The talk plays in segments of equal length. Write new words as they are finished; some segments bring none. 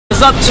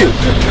is up to.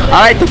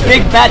 All right, the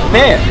big bad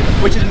bear,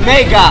 which is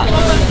MAGOG.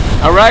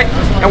 All right,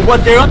 and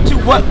what they're up to,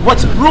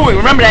 what's brewing.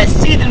 Remember that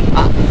seething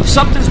pot.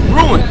 Something's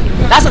brewing.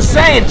 That's a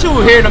saying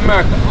too here in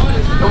America.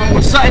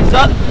 When something's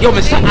up, yo, man,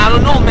 I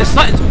don't know, man,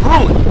 something's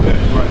brewing.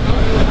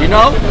 You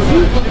know?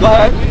 Go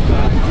ahead.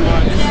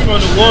 This is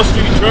from the Wall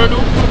Street Journal.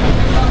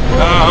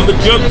 I'm gonna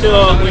jump to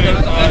where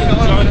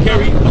John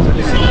Kerry.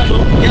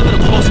 Get a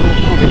little closer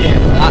over here.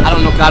 I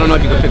don't know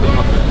if you can pick them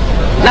up.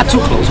 Not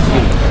too close.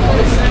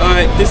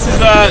 Alright, this is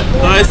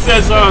it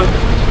says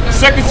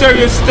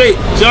Secretary of State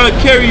John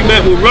Kerry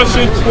met with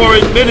Russian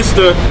Foreign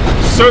Minister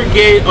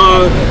Sergei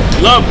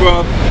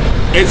Lavrov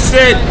and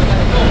said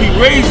he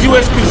raised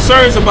U.S.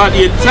 concerns about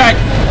the attack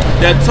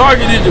that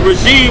targeted the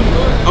regime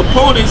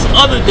opponents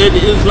other than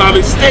the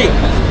Islamic State,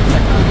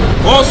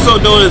 also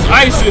known as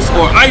ISIS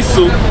or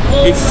ISIL,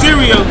 in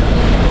Syria's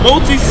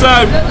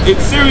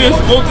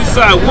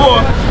multi-side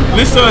war.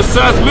 Mr.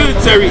 Assad's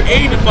military,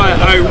 aided by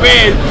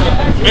Iran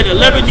and the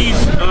Lebanese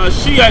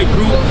Shiite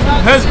group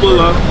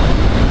Hezbollah,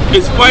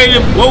 is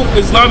fighting both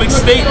Islamic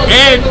State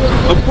and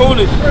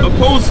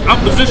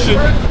opposition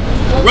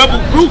rebel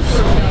groups,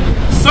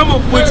 some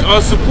of which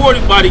are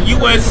supported by the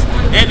U.S.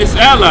 and its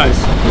allies.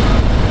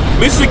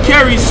 Mr.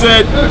 Kerry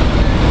said,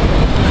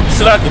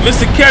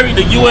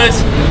 the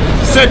U.S.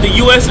 said the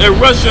U.S. and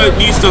Russia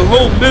needs to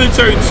hold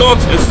military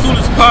talks as soon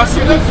as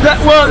possible.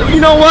 Well, you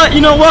know what?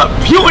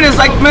 Putin is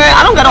like, man,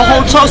 I don't got to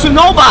hold talks with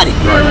nobody.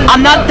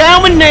 I'm not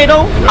down with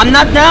NATO. I'm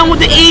not down with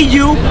the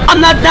EU.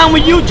 I'm not down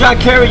with you, John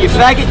Kerry, you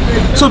faggot.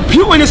 So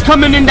Putin is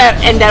coming in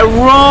that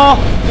raw,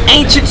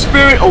 ancient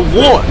spirit of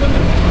war.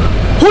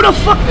 Who the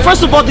fuck?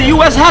 First of all, the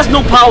U.S. has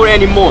no power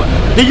anymore.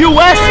 The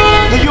U.S.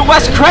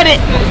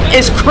 credit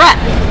is crap.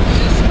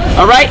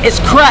 All right, it's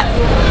crap.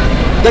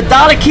 The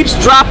dollar keeps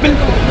dropping.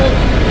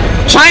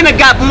 China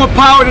got more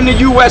power than the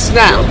U.S.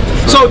 now.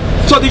 So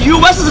the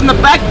U.S. is in the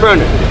back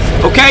burner.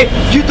 Okay,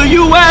 the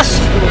U.S.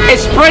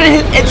 is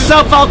spreading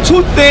itself out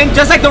too thin,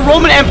 just like the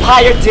Roman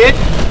Empire did,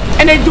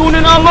 and they're doing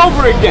it all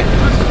over again.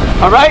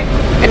 All right,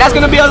 and that's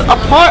gonna be a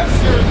part.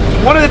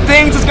 One of the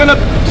things that's gonna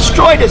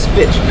destroy this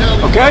bitch.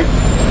 Okay.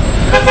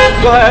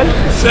 Go ahead.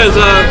 It says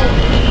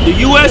the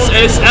U.S.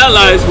 and its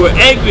allies were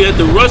angry at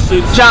the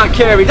Russians. John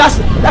Kerry, that's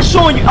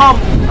showing you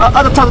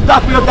other times of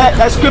document of that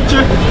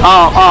scripture.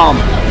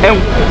 And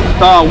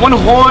one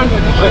horn,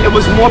 it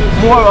was more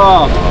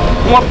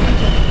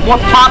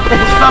popular than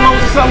his fellows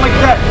or something like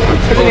that.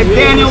 And then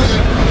Daniel,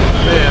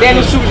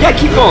 yeah,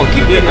 keep going,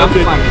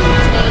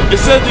 It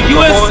says the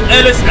U.S.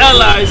 and its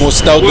allies more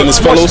stout than his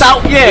fellows. More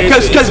stout, yeah,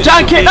 because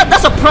John Kerry,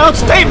 that's a proud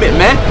statement,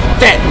 man.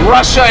 That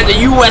Russia and the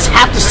U.S.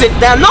 have to sit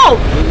down. No,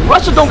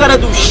 Russia don't gotta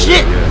do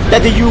shit that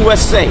the U.S.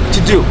 say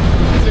to do.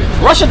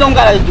 Russia don't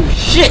gotta do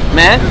shit,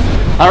 man.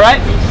 All right.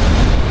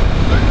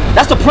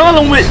 That's the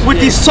problem with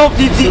these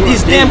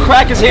damn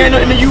crackers here in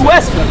the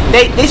U.S.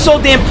 They so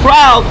damn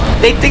proud.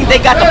 They think they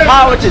got the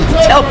power to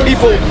tell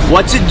people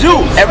what to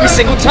do every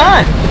single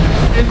time.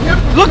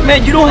 Look,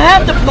 man, you don't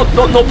have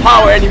no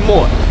power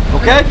anymore.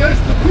 Okay.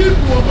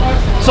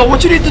 So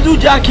what you need to do,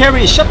 John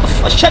Kerry, is shut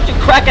your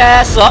cracker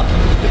ass up,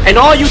 and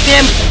all you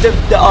damn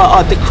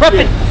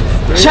decrepit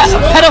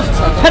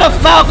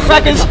pedophile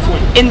crackers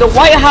in the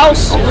White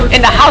House,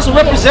 in the House of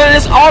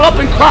Representatives, all up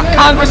in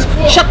Congress,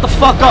 shut the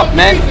fuck up,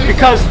 man,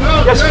 because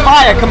there's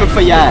fire coming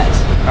for your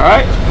ass. All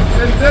right.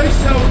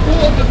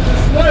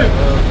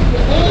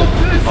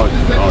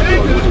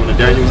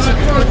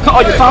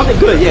 Oh, you found it?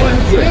 Good, yeah.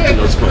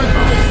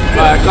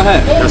 All right, go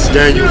ahead. That's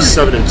Daniel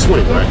 7 and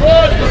 20, right?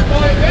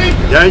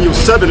 Daniel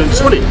 7 and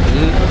 20.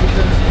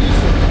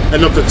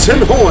 And of the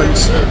 10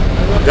 horns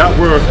that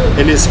were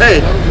in his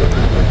head,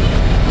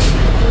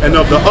 and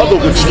of the other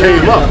which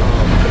came up,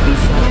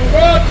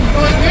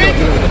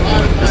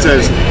 it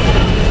says,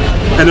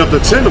 and of the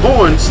 10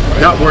 horns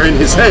that were in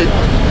his head,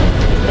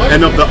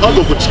 and of the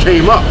other which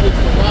came up,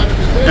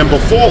 and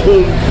before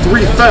whom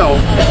 3 fell,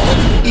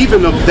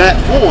 even of that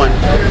horn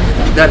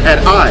that had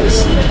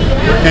eyes,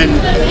 and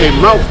a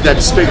mouth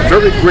that spake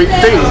very great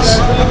things,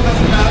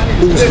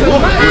 whose look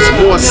was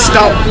more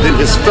stout than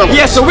his fellows.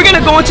 Yeah, so we're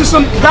gonna go into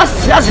some,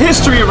 that's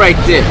history right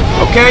there,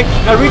 okay?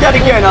 Now read that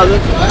again, Other.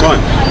 Go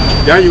on.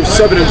 Daniel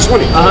 7 and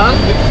 20.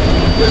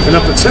 And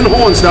of the 10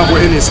 horns that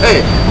were in his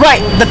head. Right,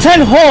 the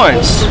 10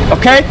 horns,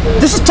 okay?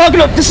 This is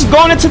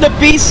going into the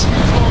beast,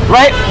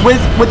 right,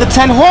 with the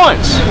 10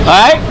 horns, all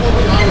right,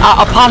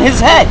 upon his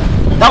head.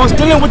 That was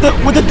dealing with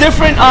the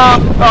different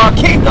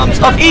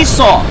kingdoms of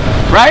Esau,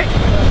 right?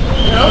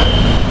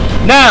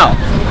 Now,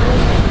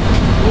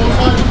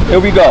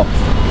 here we go.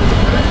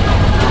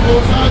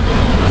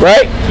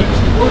 Right?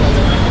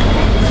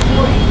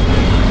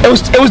 It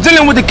was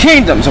dealing with the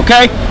kingdoms,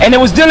 okay? And it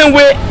was dealing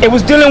with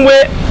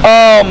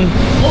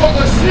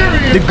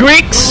the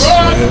Greeks.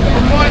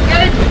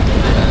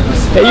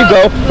 There you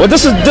go. Well,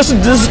 this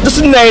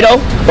is NATO,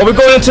 but we're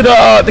going into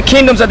the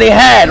kingdoms that they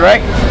had,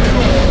 right?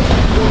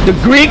 The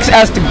Greeks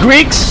as the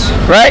Greeks,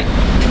 right?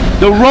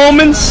 The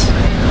Romans,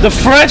 the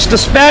French, the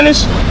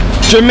Spanish,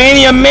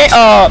 Germania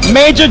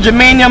Major,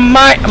 Germania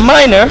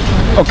Minor,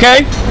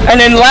 okay? And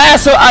then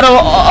last out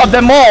of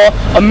them all,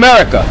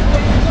 America.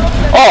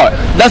 Oh,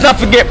 let's not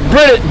forget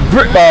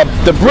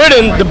the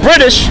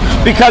British,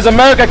 because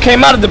America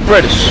came out of the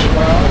British.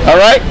 All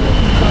right.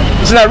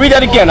 So now read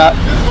that again.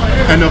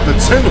 And of the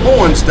 10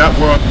 horns that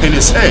were in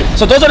his head.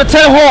 So those are the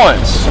 10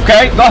 horns.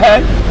 Okay, go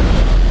ahead.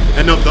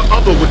 And of the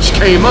other which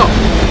came up.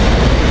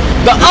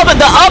 The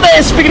other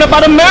is speaking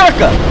about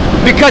America,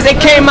 because it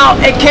came up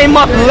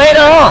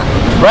later on,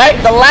 right?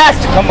 The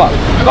last to come up.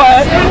 Go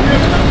ahead.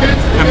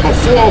 And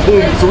before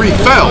whom 3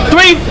 fell.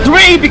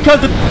 Three, because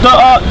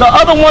the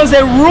other ones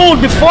that ruled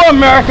before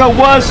America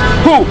was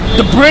who?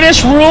 The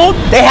British ruled.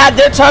 They had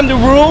their time to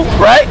rule,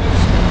 right?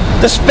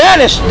 The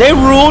Spanish, they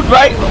ruled,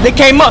 right? They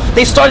came up.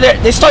 They started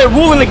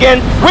ruling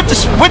again with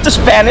the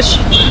Spanish,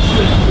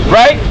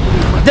 right?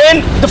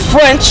 Then the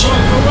French,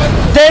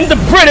 then the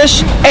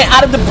British, and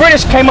out of the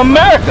British came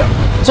America.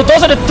 So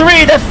those are the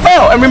 3 that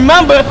fell. And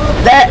remember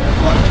that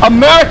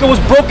America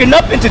was broken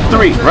up into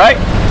 3, right?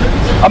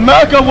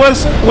 America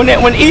was, when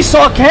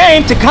Esau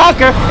came to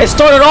conquer, it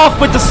started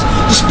off with the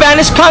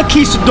Spanish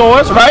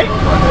conquistadors, right?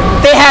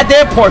 They had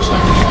their portion.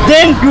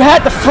 Then you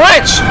had the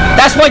French.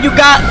 That's why you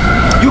got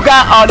New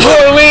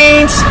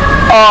Orleans,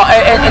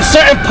 and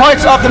certain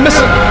parts of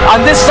on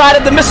this side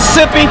of the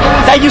Mississippi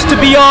that used to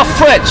be all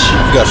French.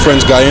 You got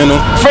French Guyana.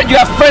 You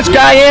got French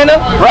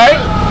Guyana, right?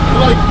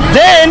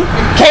 Then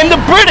came the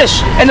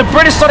British, and the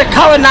British started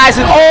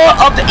colonizing all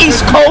of the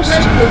East Coast,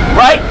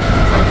 right?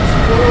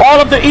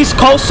 All of the East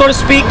Coast, so to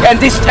speak, and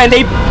they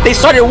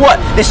started what?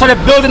 They started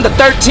building the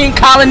 13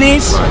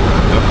 colonies,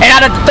 and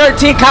out of the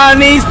 13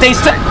 colonies,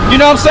 you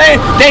know what I'm saying?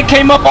 They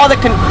came up all the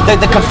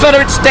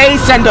Confederate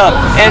states and the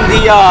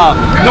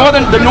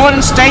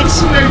northern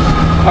states.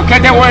 Okay,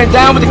 they were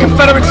down with the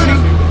Confederacy.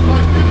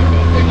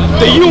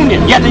 The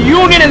Union, yeah, the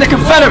Union and the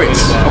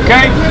Confederates.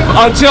 Okay,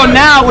 until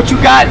now, what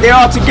you got, they're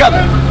all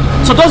together.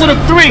 So those are the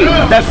 3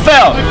 that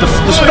fell: the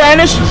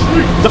Spanish,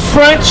 the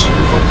French,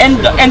 and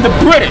the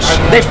British.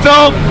 They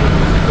fell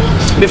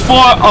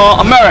before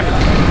America.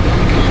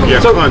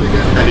 Yeah, so, and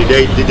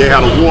they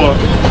had a war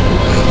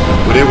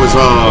where they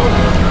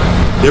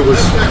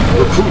was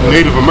recruiting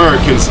Native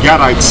Americans,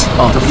 Yadites,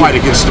 to fight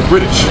against the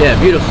British. Yeah,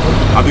 beautiful.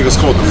 I think it's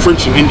called the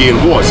French and Indian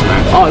Wars,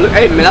 man. Oh, look,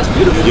 hey, man, that's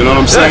beautiful. You know what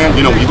I'm saying?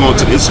 You know, when you go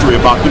into the history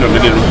about, the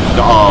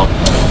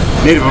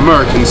Native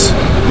Americans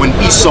when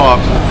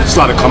Esau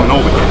started coming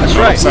over here. That's right. You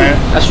know what I'm saying?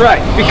 That's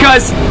right.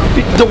 Because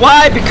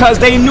why? Because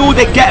they knew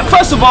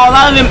first of all, a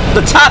lot of them,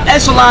 the top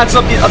echelons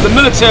of the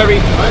military,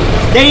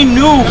 they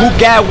knew who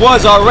God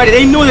was already.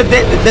 They knew that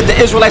the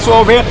Israelites were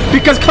over here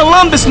because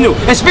Columbus knew.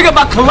 And speaking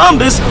about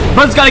Columbus,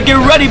 brothers got to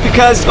get ready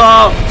because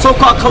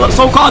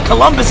so-called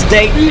Columbus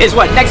Day is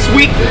what, next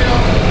week?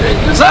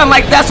 Something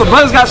like that. So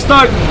brothers got to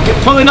start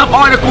pulling up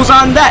articles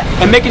on that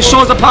and making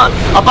shows about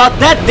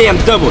that damn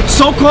devil,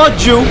 so-called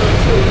Jew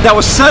that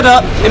was set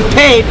up and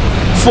paid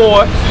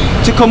for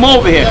to come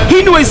over here.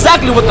 He knew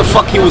exactly what the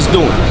fuck he was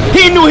doing.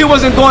 He knew he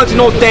wasn't going to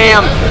no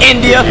damn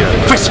India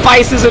for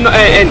spices and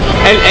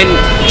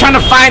trying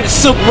to find the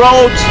Silk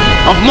Roads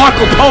of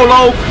Marco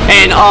Polo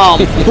and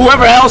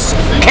whoever else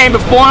came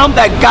before him,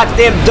 that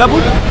goddamn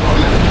devil.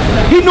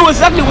 He knew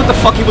exactly what the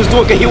fuck he was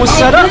doing because he was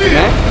set up,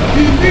 man.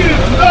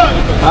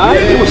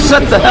 Alright? He was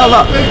set the hell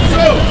up.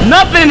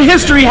 Nothing in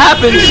history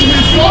happens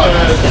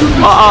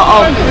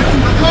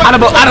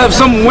out of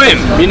some whim,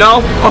 you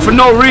know, or for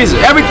no reason.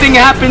 Everything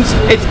happens,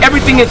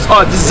 everything is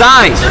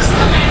designed,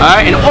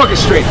 alright, and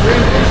orchestrated.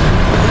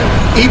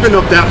 Even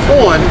of that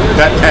horn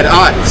that had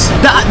eyes.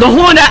 The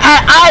horn that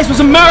had eyes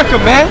was America,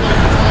 man.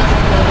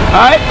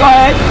 Alright, go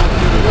ahead.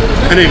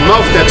 And a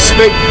mouth that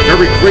spake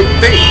very great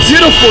things.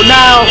 Beautiful.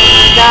 Now,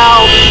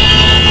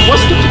 what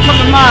scripture come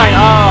to mind?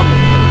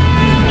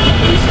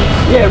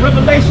 Yeah,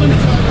 Revelation.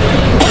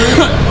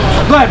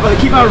 Go ahead, brother.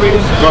 Keep on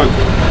reading. Go ahead.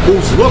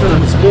 Whose look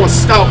was more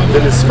stout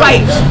than his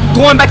face. Right.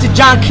 Going back to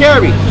John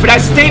Kerry for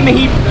that statement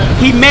he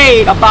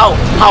made about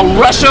how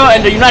Russia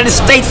and the United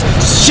States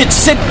should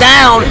sit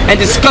down and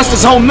discuss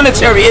this whole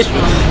military issue.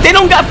 They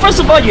don't got,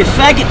 first of all, you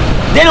faggot,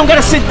 they don't got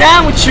to sit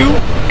down with you.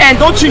 And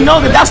don't you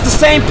know that that's the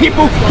same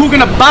people who are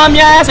gonna bomb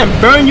your ass and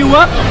burn you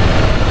up?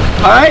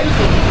 All right.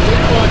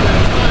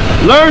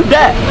 Learn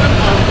that.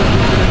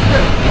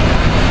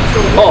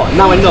 Oh,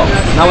 now I know.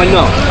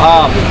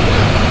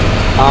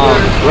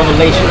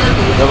 Revelation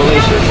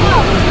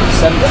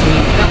 17.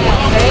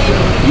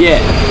 Yeah,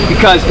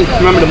 because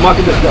remember the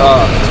market,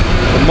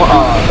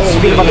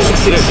 speaking about the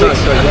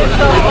 666.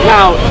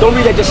 Now, don't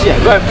read that just yet.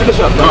 Go ahead,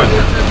 finish up.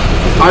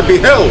 I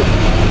beheld,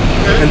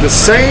 and the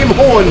same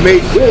horn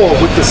made war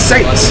with the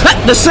saints.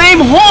 The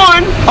same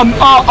horn,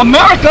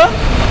 America,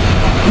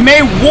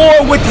 made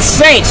war with the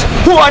saints.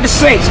 Who are the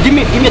saints? Give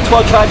me a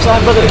 12 tribe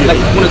sign, brother. Like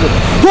one of the.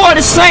 Who are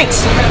the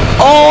saints?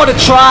 All the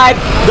tribe,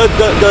 the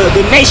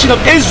nation of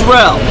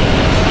Israel.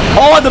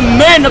 All the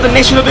men of the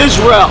nation of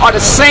Israel are the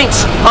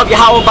saints of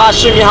Yahweh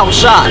Ba'ashem Yahweh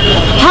Shai.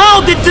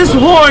 How did this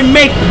horn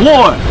make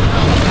war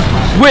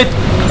with?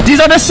 These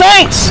are the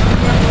saints.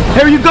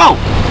 Here you go.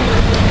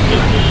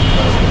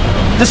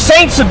 The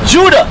saints of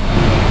Judah,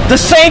 the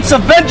saints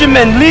of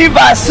Benjamin,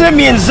 Levi,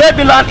 Simeon,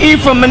 Zebulun,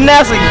 Ephraim,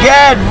 Manasseh,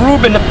 Gad,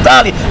 Reuben,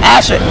 Naphtali,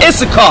 Asher,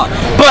 Issachar.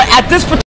 But at this particular